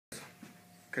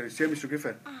Can you see it, Mr.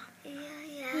 Griffin?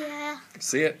 Yeah.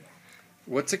 See it?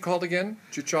 What's it called again?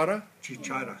 Chuchara?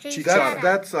 Chuchara. Chuchara.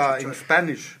 That's in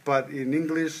Spanish, but in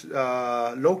English,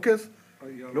 locust. Oh,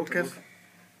 yeah, Locust.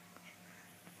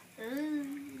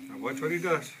 Now watch what he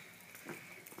does.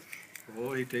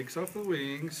 Oh, he takes off the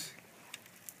wings.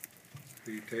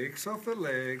 He takes off the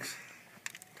legs.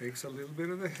 Takes a little bit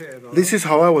of the head off. This is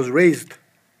how I was raised.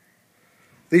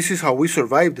 This is how we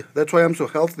survived. That's why I'm so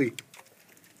healthy.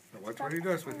 Now watch what he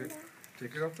does with it.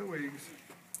 Take it off the wings.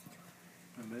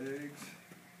 The legs.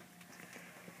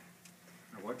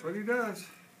 Now watch what he does.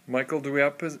 Michael, do we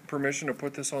have permission to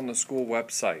put this on the school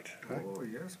website? Oh,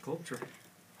 yes, culture.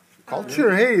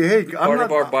 Culture, hey, Part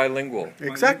of our bilingual.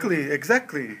 Exactly.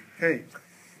 Hey,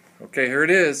 Okay, here it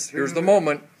is. Here's the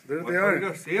moment. there Watch they what he are.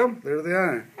 does. See him? There they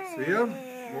are. See him?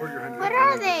 Lower your hand. What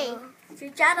are they?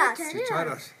 Chucharas.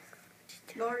 Chucharas.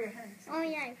 Lower your hands. Oh,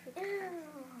 yeah. I forgot.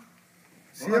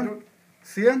 See him?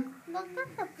 See him? Look at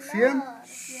the blood. See him?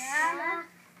 Yeah.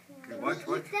 Okay, watch.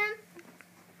 Eat them?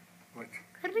 Watch.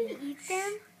 Could we eat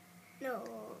them? No.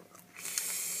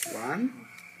 1,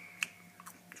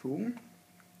 2,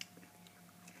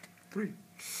 3.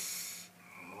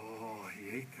 Oh,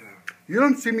 he ate them. You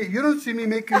don't see me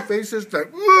making faces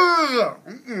like.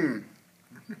 Mm-mm.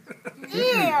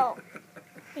 Ew.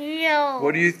 Ew.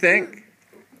 What do you think?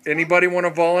 Anybody want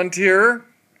to volunteer?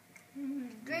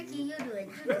 Ricky, you do it.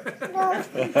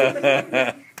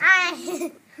 No.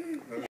 I.